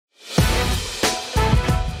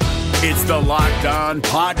It's the Locked On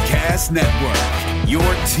Podcast Network, your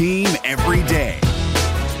team every day.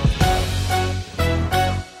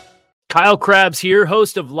 Kyle Krabs here,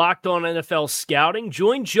 host of Locked On NFL Scouting.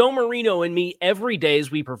 Join Joe Marino and me every day as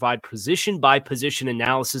we provide position-by-position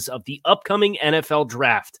analysis of the upcoming NFL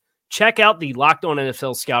Draft. Check out the Locked On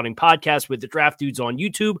NFL Scouting podcast with the Draft Dudes on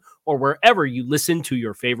YouTube or wherever you listen to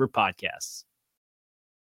your favorite podcasts.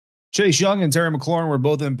 Chase Young and Terry McLaurin were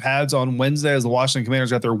both in pads on Wednesday as the Washington Commanders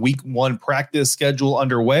got their Week 1 practice schedule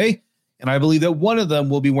underway. And I believe that one of them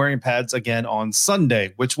will be wearing pads again on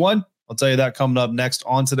Sunday. Which one? I'll tell you that coming up next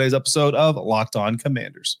on today's episode of Locked On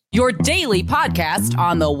Commanders. Your daily podcast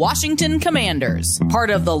on the Washington Commanders. Part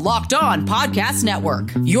of the Locked On Podcast Network.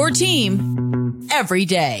 Your team every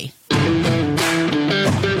day.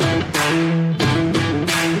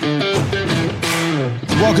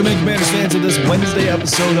 Welcome in, Commanders fans, to this Wednesday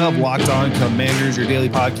episode of Locked On Commanders, your daily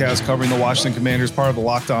podcast covering the Washington Commanders, part of the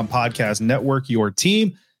Locked On Podcast Network, your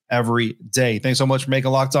team every day. Thanks so much for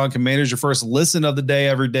making Locked On Commanders your first listen of the day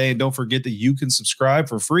every day. And don't forget that you can subscribe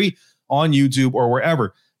for free on YouTube or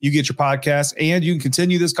wherever you get your podcasts. And you can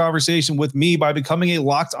continue this conversation with me by becoming a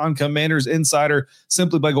Locked On Commanders insider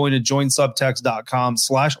simply by going to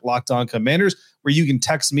joinsubtext.com/Locked On Commanders, where you can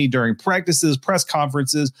text me during practices, press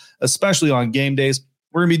conferences, especially on game days.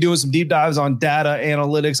 We're going to be doing some deep dives on data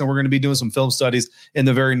analytics, and we're going to be doing some film studies in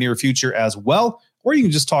the very near future as well. Or you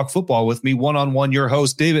can just talk football with me one-on-one. Your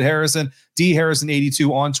host, David Harrison,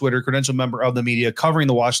 DHarrison82 on Twitter, credentialed member of the media covering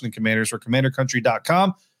the Washington Commanders for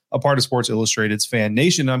CommanderCountry.com, a part of Sports Illustrated's Fan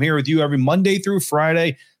Nation. I'm here with you every Monday through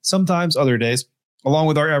Friday, sometimes other days, along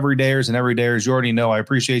with our everydayers and everydayers. You already know I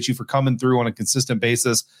appreciate you for coming through on a consistent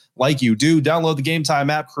basis like you do. Download the Game Time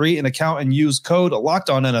app, create an account, and use code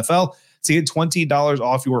LOCKEDONNFL to get $20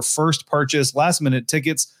 off your first purchase. Last-minute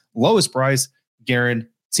tickets, lowest price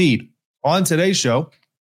guaranteed. On today's show,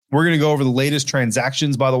 we're going to go over the latest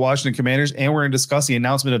transactions by the Washington Commanders, and we're going to discuss the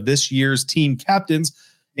announcement of this year's team captains,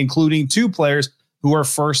 including two players who are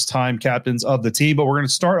first-time captains of the team. But we're going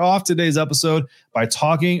to start off today's episode by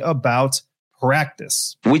talking about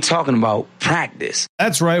practice. We're talking about practice.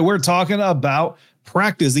 That's right. We're talking about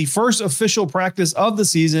practice, the first official practice of the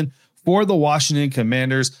season for the Washington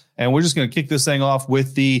Commanders. And we're just going to kick this thing off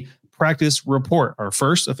with the practice report, our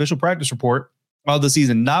first official practice report of the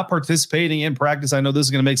season. Not participating in practice. I know this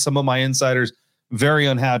is going to make some of my insiders very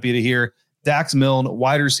unhappy to hear. Dax Milne,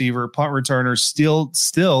 wide receiver, punt returner,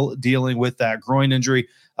 still dealing with that groin injury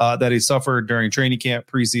that he suffered during training camp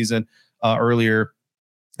preseason earlier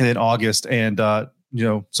in August. And,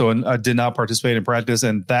 so did not participate in practice.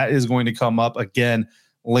 And that is going to come up again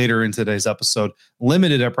later in today's episode.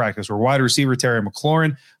 Limited at practice were wide receiver Terry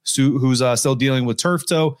McLaurin, who's still dealing with turf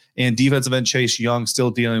toe, and defensive end Chase Young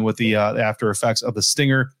still dealing with the after effects of the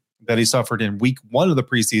stinger that he suffered in week 1 of the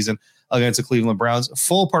preseason against the Cleveland Browns.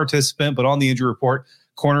 Full participant, but on the injury report,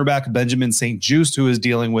 cornerback Benjamin St-Juste, who is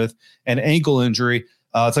dealing with an ankle injury.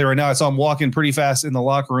 I'll tell you right now, I saw him walking pretty fast in the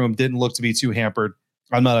locker room. Didn't look to be too hampered.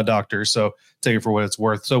 I'm not a doctor, so take it for what it's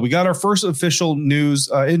worth. So we got our first official news,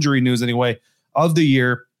 injury news anyway, of the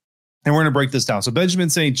year, and we're going to break this down. So Benjamin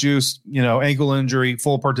St-Juste, ankle injury,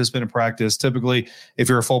 full participant in practice. Typically, if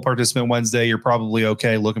you're a full participant Wednesday, you're probably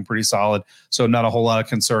okay, looking pretty solid. So not a whole lot of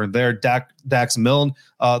concern there. Dax Milne,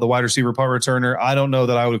 the wide receiver punt returner, I don't know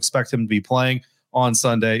that I would expect him to be playing on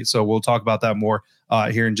Sunday. So we'll talk about that more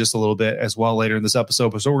here in just a little bit as well later in this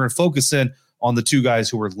episode. So we're going to focus in on the two guys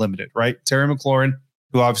who were limited, right? Terry McLaurin,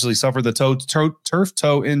 who obviously suffered the turf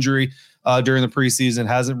toe injury during the preseason,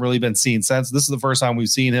 hasn't really been seen since. This is the first time we've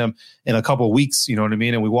seen him in a couple of weeks, you know what I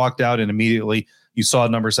mean? And we walked out and immediately you saw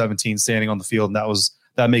number 17 standing on the field, and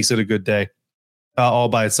that makes it a good day all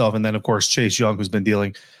by itself. And then, of course, Chase Young, who's been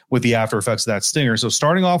dealing with the after effects of that stinger. So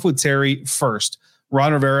starting off with Terry first,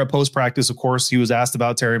 Ron Rivera post-practice, of course, he was asked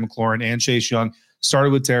about Terry McLaurin and Chase Young.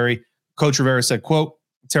 Started with Terry. Coach Rivera said, quote,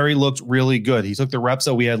 Terry looked really good. He took the reps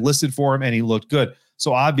that we had listed for him, and he looked good.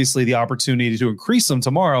 So obviously the opportunity to increase them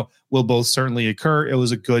tomorrow will both certainly occur. It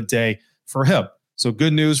was a good day for him. So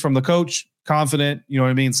good news from the coach, confident, you know what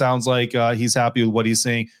I mean? Sounds like he's happy with what he's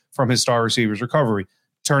seeing from his star receiver's recovery.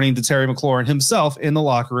 Turning to Terry McLaurin himself in the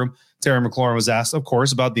locker room, Terry McLaurin was asked, of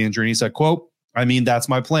course, about the injury. And he said, quote, that's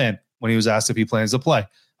my plan, when he was asked if he plans to play.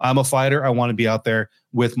 I'm a fighter. I want to be out there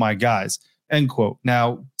with my guys, end quote.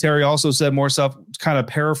 Now, Terry also said more stuff, kind of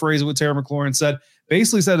paraphrasing what Terry McLaurin said.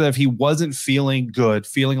 Basically said that if he wasn't feeling good,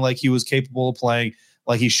 feeling like he was capable of playing,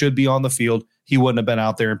 like he should be on the field, he wouldn't have been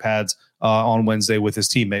out there in pads on Wednesday with his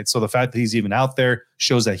teammates. So the fact that he's even out there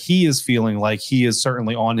shows that he is feeling like he is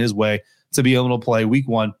certainly on his way to be able to play week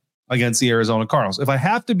 1 against the Arizona Cardinals. If I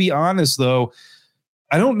have to be honest, though,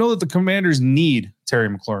 I don't know that the Commanders need Terry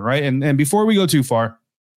McLaurin, right? And before we go too far,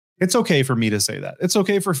 it's okay for me to say that. It's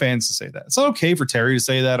okay for fans to say that. It's not okay for Terry to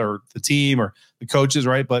say that, or the team or the coaches,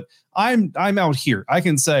 right? But I'm out here. I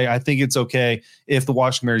can say I think it's okay if the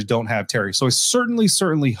Washington Commanders don't have Terry. So I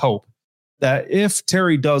certainly hope that if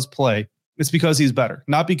Terry does play, it's because he's better,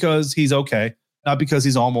 not because he's okay, not because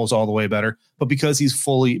he's almost all the way better, but because he's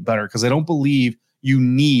fully better. Because I don't believe you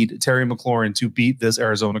need Terry McLaurin to beat this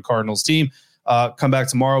Arizona Cardinals team. Come back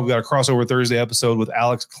tomorrow. We got a crossover Thursday episode with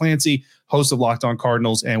Alex Clancy, host of Locked On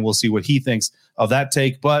Cardinals, and we'll see what he thinks of that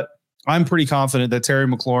take. But I'm pretty confident that Terry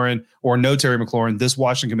McLaurin or no Terry McLaurin, this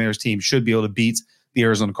Washington Commanders team should be able to beat the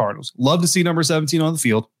Arizona Cardinals. Love to see number 17 on the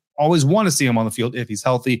field. Always want to see him on the field if he's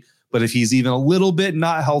healthy. But if he's even a little bit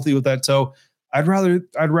not healthy with that toe, I'd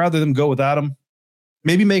rather them go without him.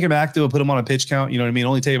 Maybe make him active and put him on a pitch count. You know what I mean?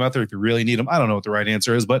 Only take him out there if you really need him. I don't know what the right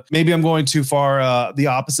answer is, but maybe I'm going too far. The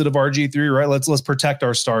opposite of RG3, right? Let's protect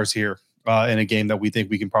our stars here in a game that we think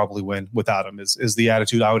we can probably win without him is the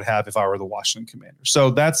attitude I would have if I were the Washington Commanders. So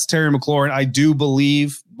that's Terry McLaurin. I do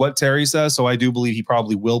believe what Terry says, so I do believe he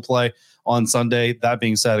probably will play on Sunday. That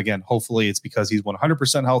being said, again, hopefully it's because he's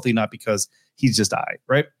 100% healthy, not because he's just died,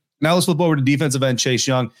 right? Now let's flip over to defensive end Chase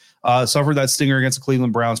Young. Suffered that stinger against the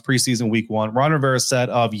Cleveland Browns preseason week 1. Ron Rivera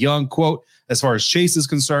said of Young, quote, as far as Chase is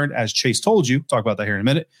concerned, as Chase told you, talk about that here in a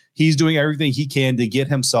minute, he's doing everything he can to get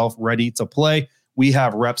himself ready to play. We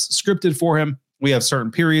have reps scripted for him. We have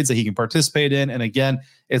certain periods that he can participate in. And again,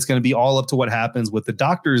 it's going to be all up to what happens with the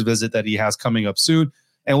doctor's visit that he has coming up soon.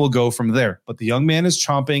 And we'll go from there. But the young man is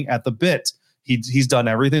chomping at the bit. He's done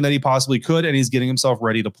everything that he possibly could, and he's getting himself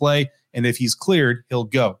ready to play. And if he's cleared, he'll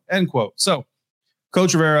go, end quote. So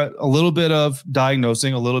Coach Rivera, a little bit of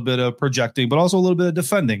diagnosing, a little bit of projecting, but also a little bit of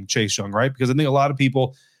defending Chase Young, right? Because I think a lot of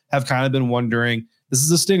people have kind of been wondering, this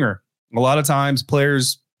is a stinger. A lot of times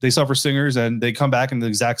players, they suffer stingers and they come back in the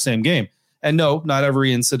exact same game. And no, not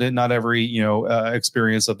every incident, not every,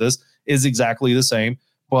 experience of this is exactly the same.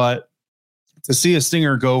 But to see a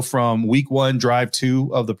stinger go from week 1, drive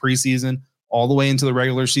 2 of the preseason all the way into the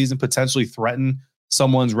regular season, potentially threaten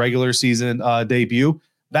someone's regular season debut,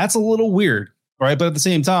 that's a little weird, right? But at the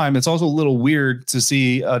same time, it's also a little weird to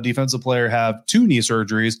see a defensive player have 2 knee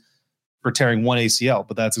surgeries for tearing 1 ACL.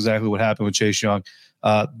 But that's exactly what happened with Chase Young,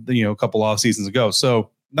 a couple off seasons ago.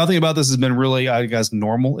 So nothing about this has been really, I guess,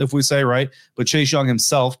 normal, if we say, right? But Chase Young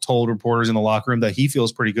himself told reporters in the locker room that he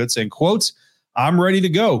feels pretty good, saying, quote, I'm ready to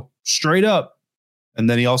go, straight up. And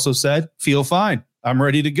then he also said, feel fine. I'm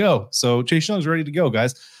ready to go. So Chase Young's ready to go,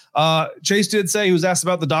 guys. Chase did say he was asked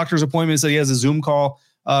about the doctor's appointment. He said he has a Zoom call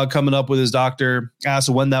coming up with his doctor. Asked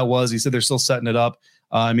when that was. He said they're still setting it up.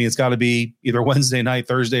 It's got to be either Wednesday night,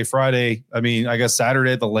 Thursday, Friday. I guess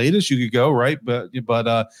Saturday at the latest you could go, right? But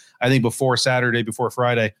I think before Saturday, before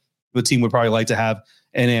Friday, the team would probably like to have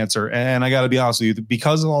an answer. And I got to be honest with you,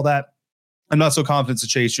 because of all that, I'm not so confident that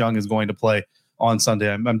Chase Young is going to play on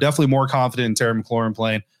Sunday. I'm definitely more confident in Terry McLaurin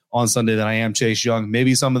playing on Sunday than I am Chase Young.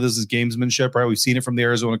 Maybe some of this is gamesmanship, right? We've seen it from the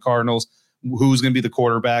Arizona Cardinals. Who's going to be the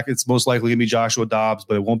quarterback? It's most likely going to be Joshua Dobbs,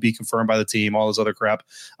 but it won't be confirmed by the team, all this other crap.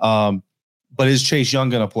 But is Chase Young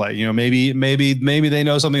going to play? Maybe they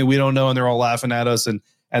know something we don't know, and they're all laughing at us, and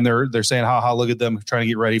they're saying, ha, look at them trying to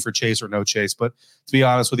get ready for Chase or no Chase. But to be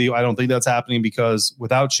honest with you, I don't think that's happening, because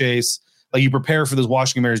without Chase, like, you prepare for this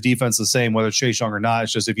Washington Commanders defense the same, whether it's Chase Young or not.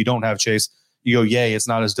 It's just if you don't have Chase, you go, yay, it's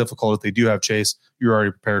not as difficult. If they do have Chase, you're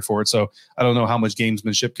already prepared for it. So I don't know how much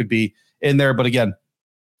gamesmanship could be in there. But again,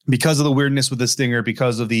 because of the weirdness with the stinger,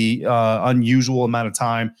 because of the unusual amount of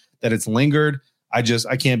time that it's lingered, I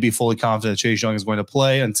can't be fully confident that Chase Young is going to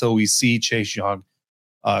play until we see Chase Young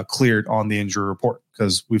cleared on the injury report,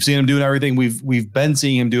 because we've seen him doing everything. We've been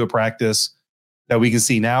seeing him do a practice that we can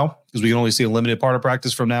see now, because we can only see a limited part of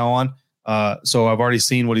practice from now on. So I've already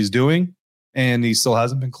seen what he's doing, and he still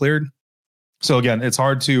hasn't been cleared. So again, it's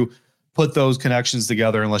hard to put those connections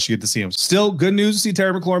together unless you get to see him. Still, good news to see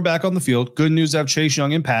Terry McLaurin back on the field. Good news to have Chase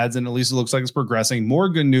Young in pads, and at least it looks like it's progressing. More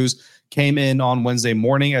good news came in on Wednesday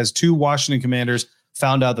morning as 2 Washington Commanders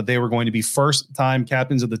found out that they were going to be first-time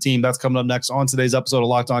captains of the team. That's coming up next on today's episode of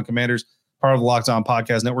Locked On Commanders, part of the Locked On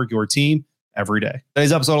Podcast Network, your team every day.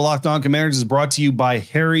 Today's episode of Locked On Commanders is brought to you by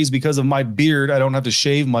Harry's. Because of my beard, I don't have to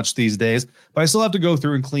shave much these days, but I still have to go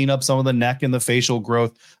through and clean up some of the neck and the facial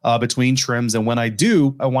growth between trims. And when I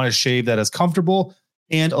do, I want to shave that is comfortable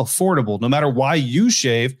and affordable. No matter why you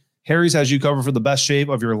shave, Harry's has you covered for the best shave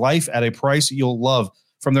of your life at a price you'll love.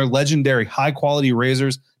 From their legendary high-quality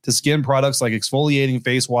razors to skin products like exfoliating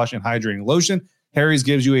face wash and hydrating lotion, Harry's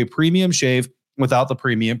gives you a premium shave without the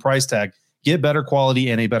premium price tag. Get better quality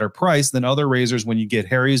and a better price than other razors when you get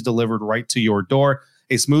Harry's delivered right to your door.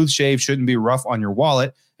 A smooth shave shouldn't be rough on your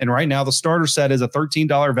wallet, And right now, the starter set is a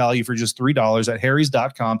 $13 value for just $3 at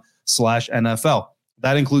harrys.com/NFL.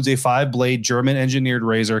 That includes a 5-blade German-engineered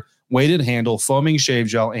razor, weighted handle, foaming shave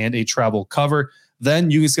gel, and a travel cover. Then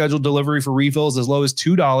you can schedule delivery for refills as low as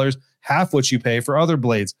 $2, half what you pay for other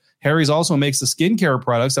blades. Harry's also makes the skincare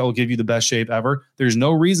products that will give you the best shape ever. There's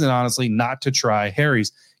no reason, honestly, not to try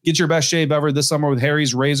Harry's. Get your best shave ever this summer with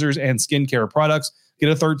Harry's razors and skincare products. Get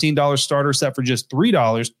a $13 starter set for just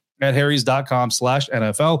 $3 at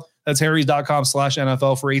harrys.com/NFL. That's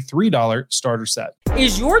harrys.com/NFL for a $3 starter set.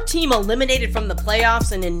 Is your team eliminated from the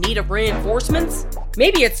playoffs and in need of reinforcements?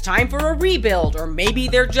 Maybe it's time for a rebuild, or maybe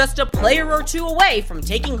they're just a player or two away from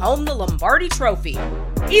taking home the Lombardi Trophy.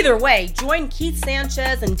 Either way, join Keith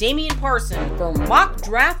Sanchez and Damian Parson for Mock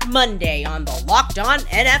Draft Monday on the Locked On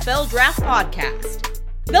NFL Draft Podcast.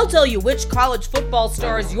 They'll tell you which college football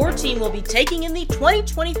stars your team will be taking in the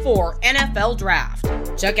 2024 NFL Draft.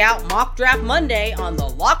 Check out Mock Draft Monday on the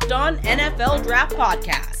Locked On NFL Draft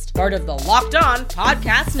Podcast, part of the Locked On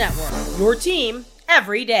Podcast Network, your team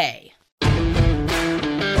every day.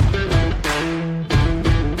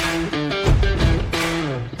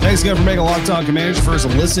 Thanks again for making Locked On Commanders your first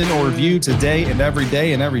listen or review today and every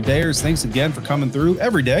day and every dayers. Thanks again for coming through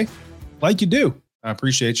every day like you do. I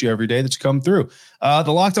appreciate you every day that you come through.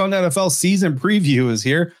 The Locked On NFL season preview is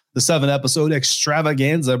here. The 7-episode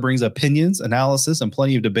extravaganza brings opinions, analysis, and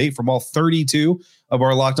plenty of debate from all 32 of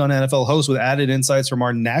our Locked On NFL hosts with added insights from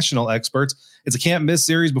our national experts. It's a can't-miss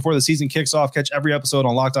series before the season kicks off. Catch every episode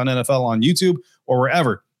on Locked On NFL on YouTube or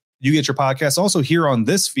wherever you get your podcasts. Also here on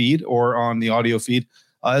this feed or on the audio feed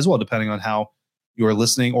as well, depending on how you are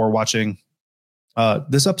listening or watching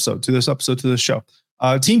this episode to this show.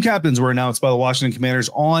 Team captains were announced by the Washington Commanders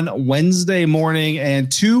on Wednesday morning,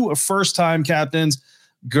 and 2 first-time captains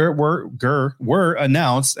were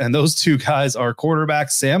announced, and those 2 guys are quarterback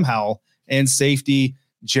Sam Howell and safety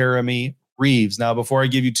Jeremy Reaves. Now, before I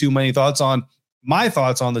give you too many thoughts on my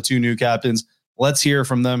thoughts on the 2 new captains, let's hear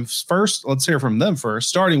from them first.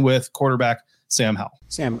 Starting with quarterback Sam Howell.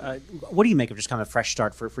 Sam, what do you make of just kind of a fresh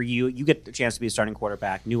start for you? You get the chance to be a starting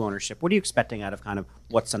quarterback, new ownership. What are you expecting out of kind of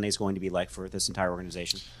what Sunday's going to be like for this entire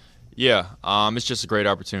organization? Yeah, it's just a great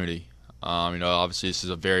opportunity. Obviously this is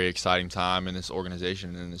a very exciting time in this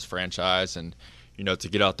organization and this franchise, and to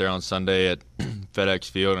get out there on Sunday at FedEx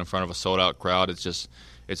Field in front of a sold-out crowd, it's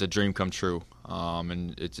a dream come true,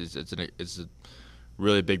 and it's a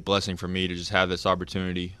really big blessing for me to just have this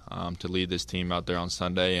opportunity to lead this team out there on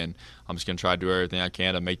Sunday, and I'm just going to try to do everything I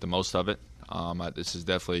can to make the most of it. This is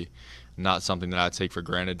definitely not something that I take for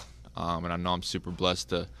granted, and I know I'm super blessed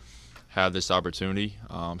to have this opportunity.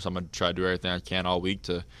 So I'm going to try to do everything I can all week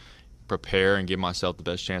to prepare and give myself the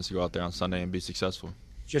best chance to go out there on Sunday and be successful.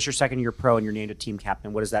 Just your second year pro and you're named a team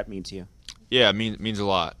captain. What does that mean to you? Yeah, it means a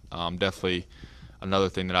lot. Definitely another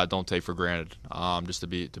thing that I don't take for granted. Just to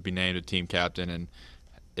be named a team captain and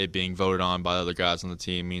it being voted on by other guys on the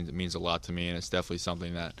team means a lot to me, and it's definitely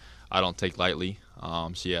something that I don't take lightly.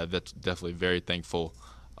 So yeah, that's definitely very thankful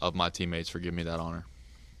of my teammates for giving me that honor.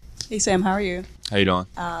 Hey Sam, how are you? How you doing?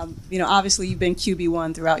 Obviously you've been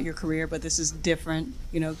QB1 throughout your career, but this is different,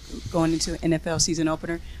 going into an NFL season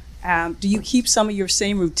opener. Do you keep some of your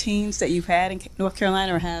same routines that you've had in North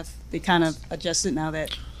Carolina, or have they kind of adjusted now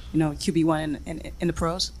that, QB1 in the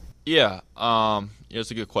pros? Yeah,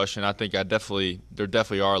 it's a good question. I think there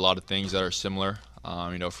definitely are a lot of things that are similar,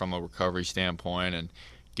 from a recovery standpoint and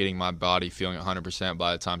getting my body feeling 100%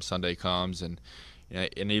 by the time Sunday comes. And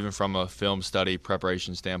even from a film study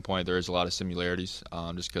preparation standpoint, there is a lot of similarities,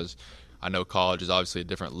 just because I know college is obviously a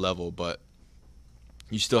different level, but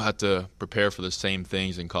you still have to prepare for the same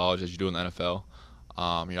things in college as you do in the NFL.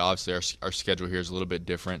 Obviously our schedule here is a little bit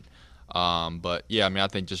different. But yeah, I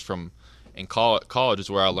think just in college is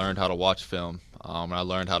where I learned how to watch film, and I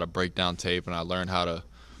learned how to break down tape, and I learned how to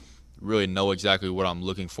really know exactly what I'm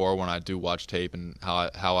looking for when I do watch tape, and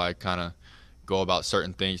how I kind of go about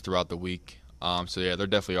certain things throughout the week. So yeah, there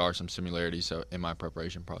definitely are some similarities in my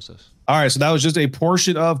preparation process. All right, so that was just a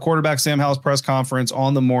portion of quarterback Sam Howell's press conference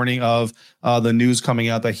on the morning of the news coming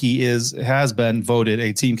out that he has been voted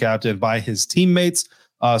a team captain by his teammates.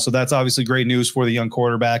 So that's obviously great news for the young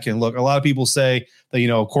quarterback. And look, a lot of people say that,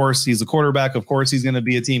 of course, he's the quarterback. Of course, he's going to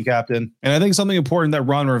be a team captain. And I think something important that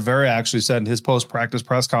Ron Rivera actually said in his post-practice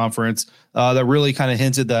press conference that really kind of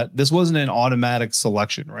hinted that this wasn't an automatic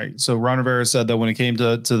selection, right? So Ron Rivera said that when it came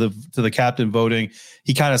to the captain voting,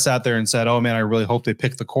 he kind of sat there and said, oh, man, I really hope they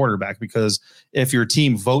pick the quarterback, because if your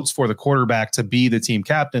team votes for the quarterback to be the team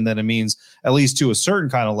captain, then it means, at least to a certain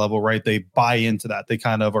kind of level, right, they buy into that. They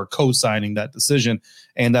kind of are co-signing that decision.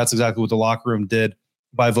 And that's exactly what the locker room did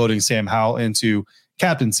by voting Sam Howell into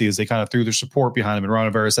captaincy as they kind of threw their support behind him. And Ron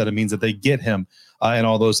Rivera said it means that they get him and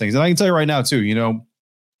all those things. And I can tell you right now too,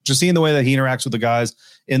 just seeing the way that he interacts with the guys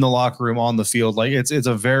in the locker room, on the field, like it's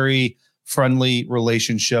a very friendly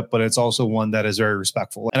relationship, but it's also one that is very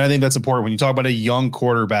respectful. And I think that's important when you talk about a young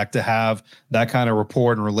quarterback to have that kind of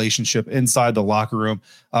rapport and relationship inside the locker room.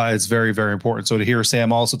 It's very, very important. So to hear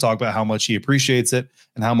Sam also talk about how much he appreciates it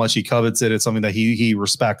and how much he covets it, it's something that he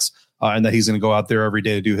respects and that he's going to go out there every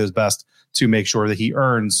day to do his best to make sure that he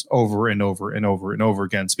earns over and over and over and over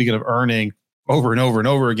again. Speaking of earning over and over and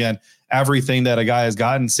over again, everything that a guy has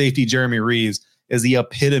gotten, safety Jeremy Reaves is the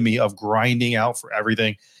epitome of grinding out for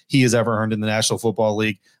everything he has ever earned in the National Football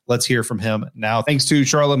League. Let's hear from him now. Thanks to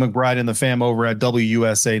Charlotte McBride and the fam over at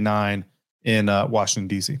WUSA 9 in Washington,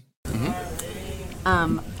 D.C.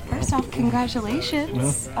 First off,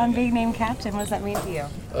 congratulations on being named captain. What does that mean to you?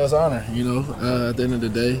 It's an honor. At the end of the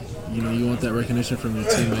day, you want that recognition from your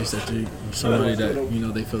teammates that you're somebody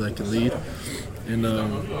that, they feel like can lead. And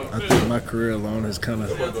I think my career alone has kind of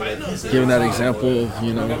given that example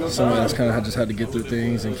of, somebody that's kind of just had to get through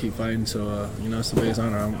things and keep fighting. So, it's a big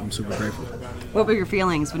honor. I'm super grateful. What were your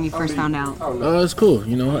feelings when you first found out? It's cool.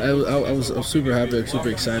 I was super happy, super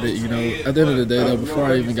excited. At the end of the day, though, before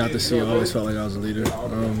I even got to see it, I always felt like I was a leader,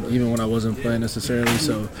 even when I wasn't playing necessarily.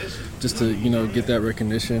 So just to, get that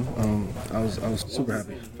recognition, I was super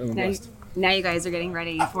happy. Now you guys are getting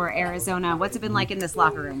ready for Arizona. What's it been like in this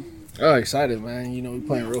locker room? Oh, excited, man. We're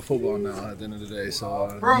playing real football now at the end of the day. So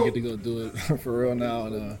you get to go do it for real now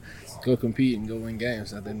and go compete and go win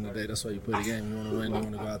games. At the end of the day, that's why you play the game. You want to win, you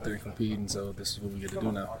want to go out there and compete. And so this is what we get to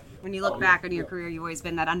do now. When you look back on your career, you've always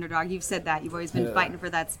been that underdog. You've said that. You've always been fighting for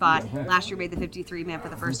that spot. Last year made the 53-man for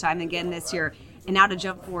the first time. Again this year. And now to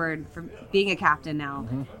jump forward from being a captain now.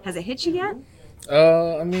 Has it hit you yet?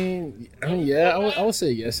 I mean, yeah, I would say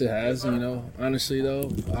yes, it has. Honestly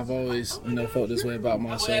though, I've always, felt this way about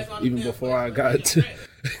myself, even before I got to.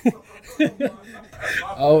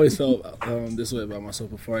 I always felt this way about myself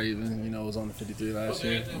before I even, was on the 53 last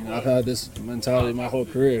year. I've had this mentality my whole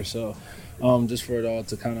career, so just for it all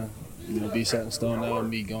to kind of, be set in stone now and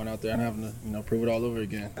me going out there and having to, prove it all over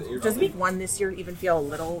again. Does week one this year even feel a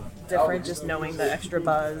little different, just knowing the extra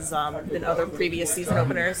buzz than other previous season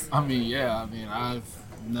openers? Yeah. I've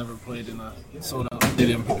never played in a sold-out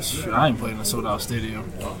stadium. I ain't played in a sold-out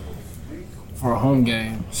stadium for a home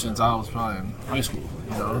game since I was probably in high school.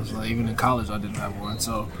 It's like even in college I didn't have one.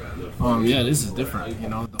 So, this is different.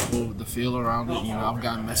 The feel around it. I've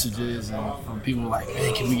gotten messages from people like,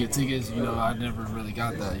 "Hey, can we get tickets?" I never really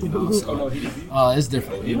got that. So it's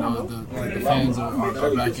different. The fans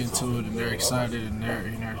are back into it and they're excited and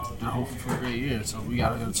they're hoping for a great year. So we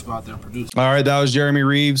gotta just go out there and produce. All right, that was Jeremy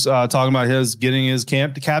Reaves talking about getting his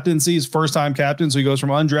captaincy, his first-time captain. So he goes from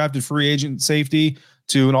undrafted free agent safety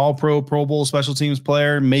to an all-pro, Pro Bowl special teams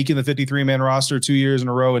player, making the 53-man roster 2 years in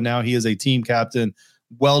a row, and now he is a team captain.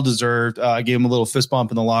 Well-deserved. I gave him a little fist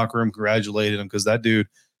bump in the locker room, congratulated him, because that dude,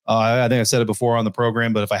 I think I said it before on the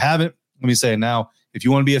program, but if I haven't, let me say it now. If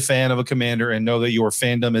you want to be a fan of a commander and know that your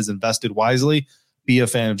fandom is invested wisely, be a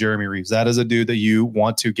fan of Jeremy Reaves. That is a dude that you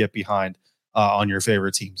want to get behind on your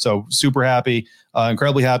favorite team. So super happy,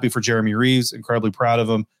 incredibly happy for Jeremy Reaves, incredibly proud of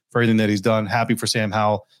him for everything that he's done. Happy for Sam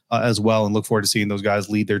Howell as well, and look forward to seeing those guys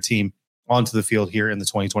lead their team onto the field here in the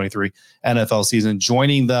 2023 NFL season.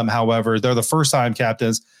 Joining them, however, they're the first-time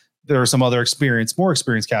captains. There are some other more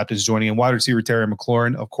experienced captains joining in. Wide receiver Terry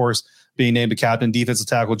McLaurin, of course, being named a captain. Defensive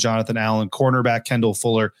tackle Jonathan Allen, cornerback Kendall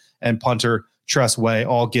Fuller, and punter Tress Way,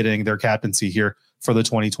 all getting their captaincy here for the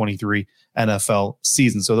 2023 NFL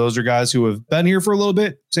season. So those are guys who have been here for a little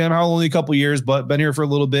bit. Sam Howell only a couple years, but been here for a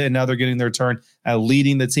little bit, and now they're getting their turn at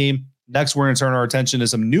leading the team. Next, we're going to turn our attention to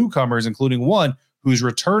some newcomers, including one who's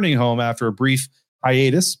returning home after a brief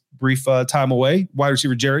time away, wide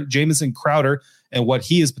receiver Jamison Crowder, and what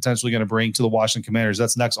he is potentially going to bring to the Washington Commanders.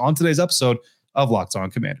 That's next on today's episode of Locked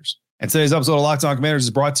On Commanders. And today's episode of Locked On Commanders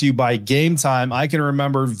is brought to you by Game Time. I can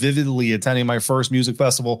remember vividly attending my first music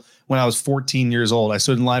festival when I was 14 years old. I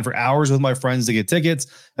stood in line for hours with my friends to get tickets,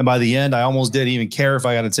 and by the end, I almost didn't even care if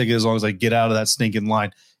I got a ticket as long as I get out of that stinking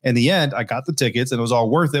line. In the end, I got the tickets, and it was all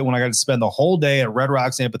worth it when I got to spend the whole day at Red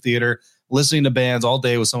Rocks Amphitheater listening to bands all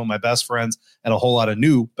day with some of my best friends and a whole lot of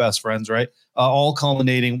new best friends, right? All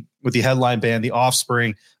culminating with the headline band, The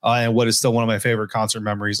Offspring, and what is still one of my favorite concert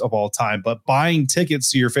memories of all time. But buying tickets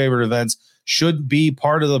to your favorite events should be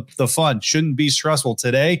part of the fun, shouldn't be stressful.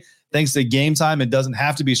 Today, thanks to Game Time, it doesn't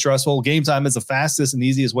have to be stressful. Game Time is the fastest and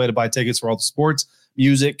easiest way to buy tickets for all the sports,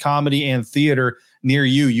 music, comedy, and theater near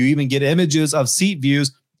you. You even get images of seat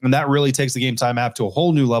views, and that really takes the Game Time app to a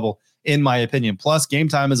whole new level. in my opinion. Plus, Game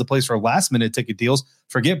Time is a place for last-minute ticket deals.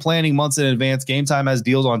 Forget planning months in advance. Game Time has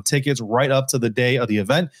deals on tickets right up to the day of the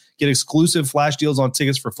event. Get exclusive flash deals on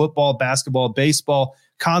tickets for football, basketball, baseball,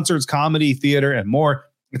 concerts, comedy, theater, and more.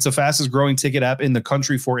 It's the fastest growing ticket app in the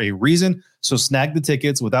country for a reason. So snag the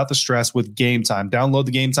tickets without the stress with Game Time. Download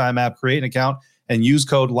the Game Time app, create an account, and use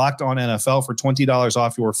code LOCKEDONNFL for $20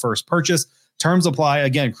 off your first purchase. Terms apply.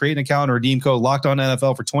 Again, create an account and redeem code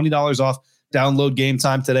LOCKEDONNFL for $20 off. Download Game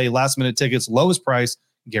Time today. Last minute tickets, lowest price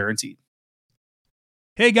guaranteed.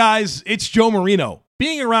 Hey guys, it's Joe Marino.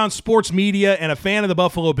 Being around sports media and a fan of the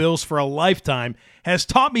Buffalo Bills for a lifetime has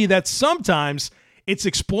taught me that sometimes it's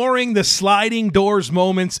exploring the sliding doors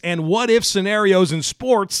moments and what-if scenarios in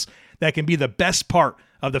sports that can be the best part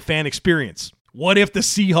of the fan experience. What if the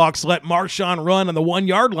Seahawks let Marshawn run on the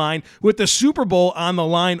 1-yard line with the Super Bowl on the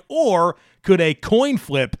line? Or could a coin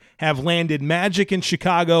flip have landed Magic in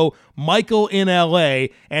Chicago, Michael in LA,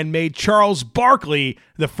 and made Charles Barkley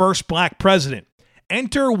the first black president?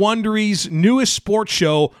 Enter Wondery's newest sports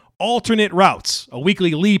show, Alternate Routes, a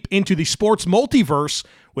weekly leap into the sports multiverse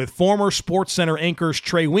with former SportsCenter anchors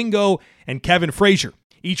Trey Wingo and Kevin Frazier.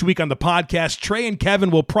 Each week on the podcast, Trey and Kevin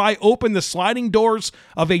will pry open the sliding doors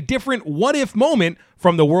of a different what-if moment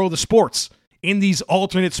from the world of sports. In these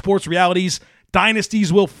alternate sports realities,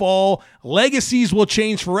 dynasties will fall, legacies will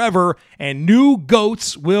change forever, and new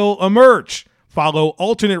GOATs will emerge. Follow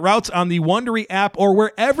Alternate Routes on the Wondery app or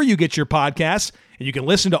wherever you get your podcasts, and you can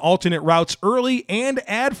listen to Alternate Routes early and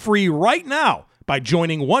ad-free right now by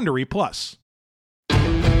joining Wondery Plus.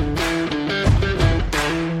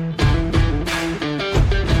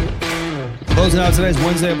 Closing out today's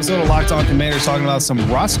Wednesday episode of Locked On Commanders, talking about some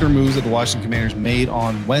roster moves that the Washington Commanders made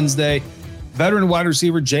on Wednesday. Veteran wide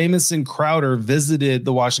receiver Jamison Crowder visited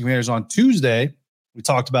the Washington Commanders on Tuesday. We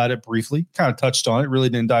talked about it briefly, kind of touched on it, really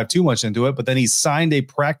didn't dive too much into it, but then he signed a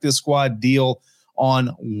practice squad deal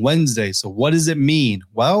on Wednesday. So what does it mean?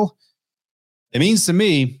 Well, it means to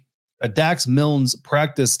me that Dax Milne's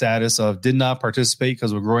practice status of did not participate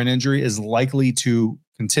because of a groin injury is likely to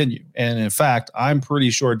continue. And in fact, I'm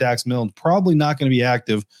pretty sure Dax Milne probably not going to be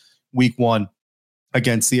active week 1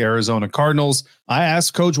 against the Arizona Cardinals. I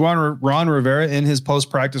asked Coach Ron Rivera in his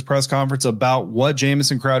post-practice press conference about what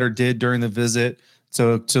Jamison Crowder did during the visit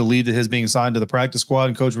to lead to his being signed to the practice squad.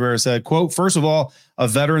 And Coach Rivera said, quote, "First of all, a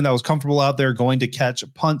veteran that was comfortable out there going to catch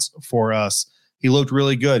punts for us. He looked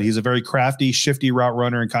really good. He's a very crafty, shifty route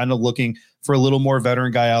runner and kind of looking for a little more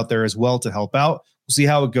veteran guy out there as well to help out. We'll see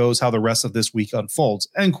how it goes, how the rest of this week unfolds."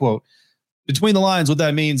 End quote. Between the lines, what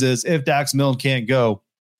that means is if Dax Milne can't go,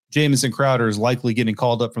 Jamison Crowder is likely getting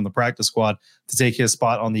called up from the practice squad to take his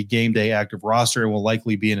spot on the game day active roster and will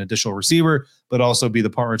likely be an additional receiver, but also be the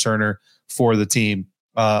punt returner for the team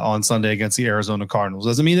on Sunday against the Arizona Cardinals.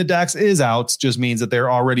 Doesn't mean that Dax is out, just means that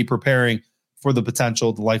they're already preparing for the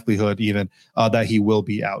potential, the likelihood even that he will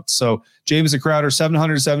be out. So Jamison Crowder,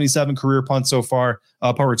 777 career punts so far,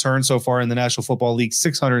 punt returns so far in the National Football League,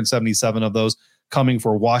 677 of those coming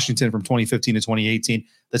for Washington from 2015 to 2018.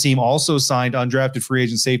 The team also signed undrafted free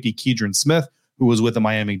agent safety Keidron Smith, who was with the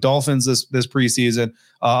Miami Dolphins this preseason.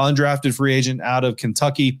 Undrafted free agent out of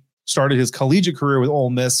Kentucky, started his collegiate career with Ole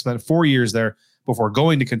Miss, spent 4 years there before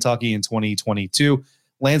going to Kentucky in 2022.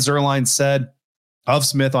 Lance Zierlein said of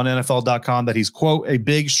Smith on NFL.com that he's, quote, "a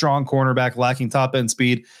big, strong cornerback lacking top-end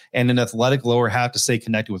speed and an athletic lower half to stay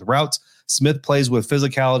connected with routes. Smith plays with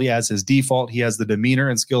physicality as his default. He has the demeanor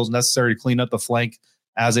and skills necessary to clean up the flank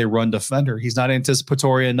as a run defender. He's not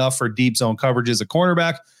anticipatory enough for deep zone coverage as a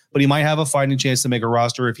cornerback, but he might have a fighting chance to make a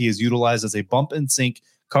roster if he is utilized as a bump and sink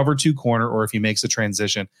cover 2 corner or if he makes a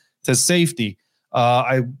transition to safety."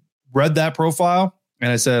 I read that profile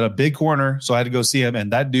and I said a big corner, so I had to go see him,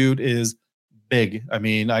 and that dude is big. I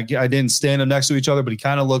mean, I didn't stand them next to each other, but he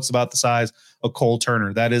kind of looks about the size of Cole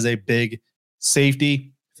Turner. That is a big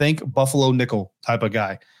safety. Think Buffalo nickel type of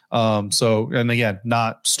guy. So, and again,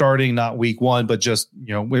 not starting, not week 1, but just,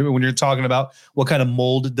 you know, when you're talking about what kind of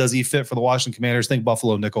mold does he fit for the Washington Commanders, think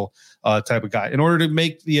Buffalo nickel type of guy. In order to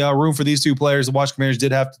make the room for these 2 players, the Washington Commanders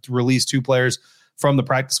did have to release 2 players from the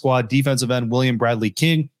practice squad: defensive end William Bradley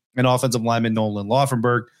King and offensive lineman Nolan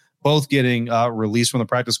Laufenberg, both getting released from the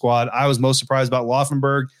practice squad. I was most surprised about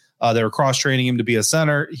Laufenberg. They were cross-training him to be a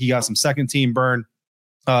center. He got some second-team burn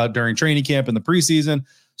during training camp in the preseason.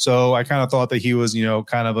 So I kind of thought that he was, you know,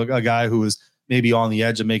 kind of a guy who was maybe on the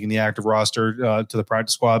edge of making the active roster to the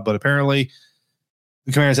practice squad. But apparently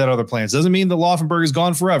the Commanders had other plans. Doesn't mean that Laufenberg is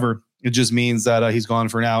gone forever. It just means that he's gone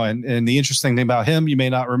for now. And the interesting thing about him, you may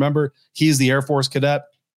not remember, he's the Air Force cadet,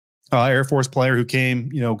 Air Force player who came,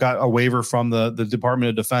 you know, got a waiver from the Department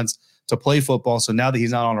of Defense to play football. So now that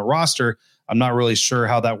he's not on a roster, I'm not really sure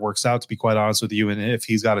how that works out, to be quite honest with you, and if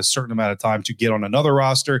he's got a certain amount of time to get on another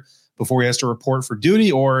roster before he has to report for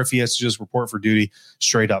duty, or if he has to just report for duty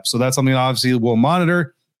straight up. So that's something obviously we'll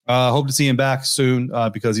monitor. Hope to see him back soon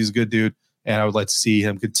because he's a good dude, and I would like to see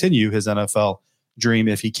him continue his NFL dream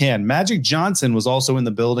if he can. Magic Johnson was also in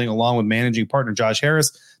the building along with managing partner Josh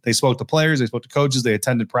Harris. They spoke to players, they spoke to coaches, they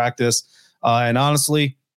attended practice, and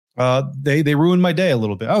honestly, they ruined my day a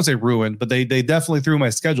little bit. I would say ruined, but they definitely threw my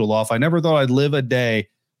schedule off. I never thought I'd live a day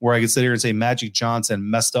where I could sit here and say Magic Johnson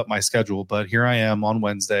messed up my schedule, but here I am on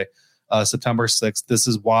Wednesday, September 6th. This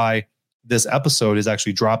is why this episode is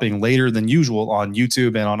actually dropping later than usual on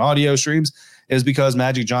YouTube and on audio streams, is because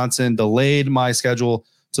Magic Johnson delayed my schedule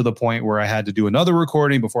to the point where I had to do another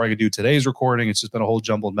recording before I could do today's recording. It's just been a whole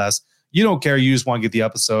jumbled mess. You don't care. You just want to get the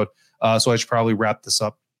episode. So I should probably wrap this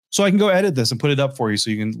up so I can go edit this and put it up for you so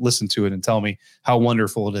you can listen to it and tell me how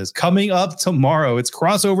wonderful it is. Coming up tomorrow, it's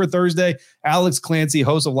Crossover Thursday. Alex Clancy,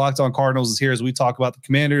 host of Locked On Cardinals, is here as we talk about the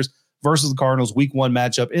Commanders versus the Cardinals Week 1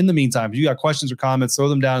 matchup. In the meantime, if you got questions or comments, throw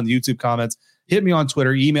them down in the YouTube comments. Hit me on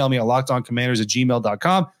Twitter. Email me at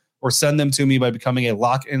lockedoncommanders@gmail.com or send them to me by becoming a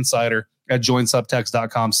Lock Insider at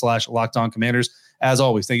joinsubtext.com/LockedOnCommanders. As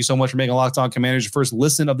always, thank you so much for making Locked On Commanders your first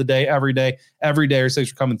listen of the day, every day, or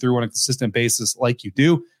thanks for coming through on a consistent basis like you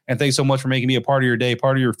do. And thanks so much for making me a part of your day,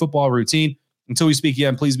 part of your football routine. Until we speak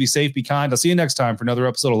again, please be safe, be kind. I'll see you next time for another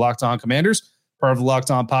episode of Locked On Commanders, part of the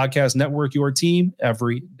Locked On Podcast Network, your team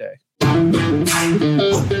every day.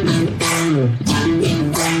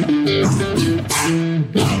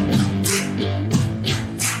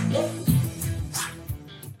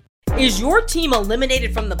 Is your team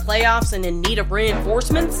eliminated from the playoffs and in need of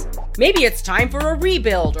reinforcements? Maybe it's time for a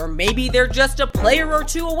rebuild, or maybe they're just a player or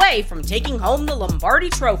two away from taking home the Lombardi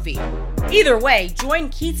Trophy. Either way, join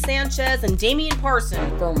Keith Sanchez and Damian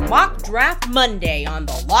Parson for Mock Draft Monday on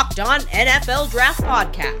the Locked On NFL Draft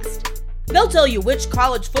Podcast. They'll tell you which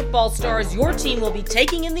college football stars your team will be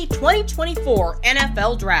taking in the 2024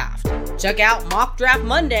 NFL Draft. Check out Mock Draft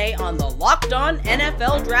Monday on the Locked On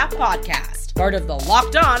NFL Draft Podcast, part of the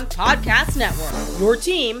Locked On Podcast Network, your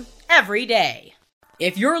team every day.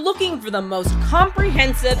 If you're looking for the most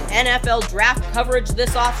comprehensive NFL draft coverage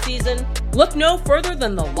this offseason, look no further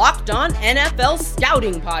than the Locked On NFL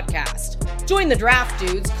Scouting Podcast. Join the draft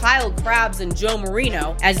dudes, Kyle Krabs and Joe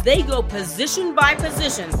Marino, as they go position by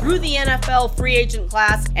position through the NFL free agent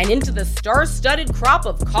class and into the star-studded crop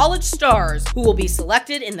of college stars who will be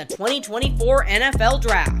selected in the 2024 NFL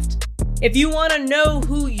Draft. If you want to know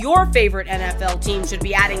who your favorite NFL team should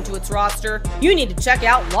be adding to its roster, you need to check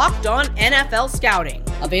out Locked On NFL Scouting,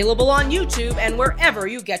 available on YouTube and wherever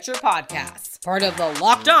you get your podcasts. Part of the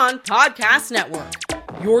Locked On Podcast Network,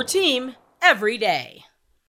 your team every day.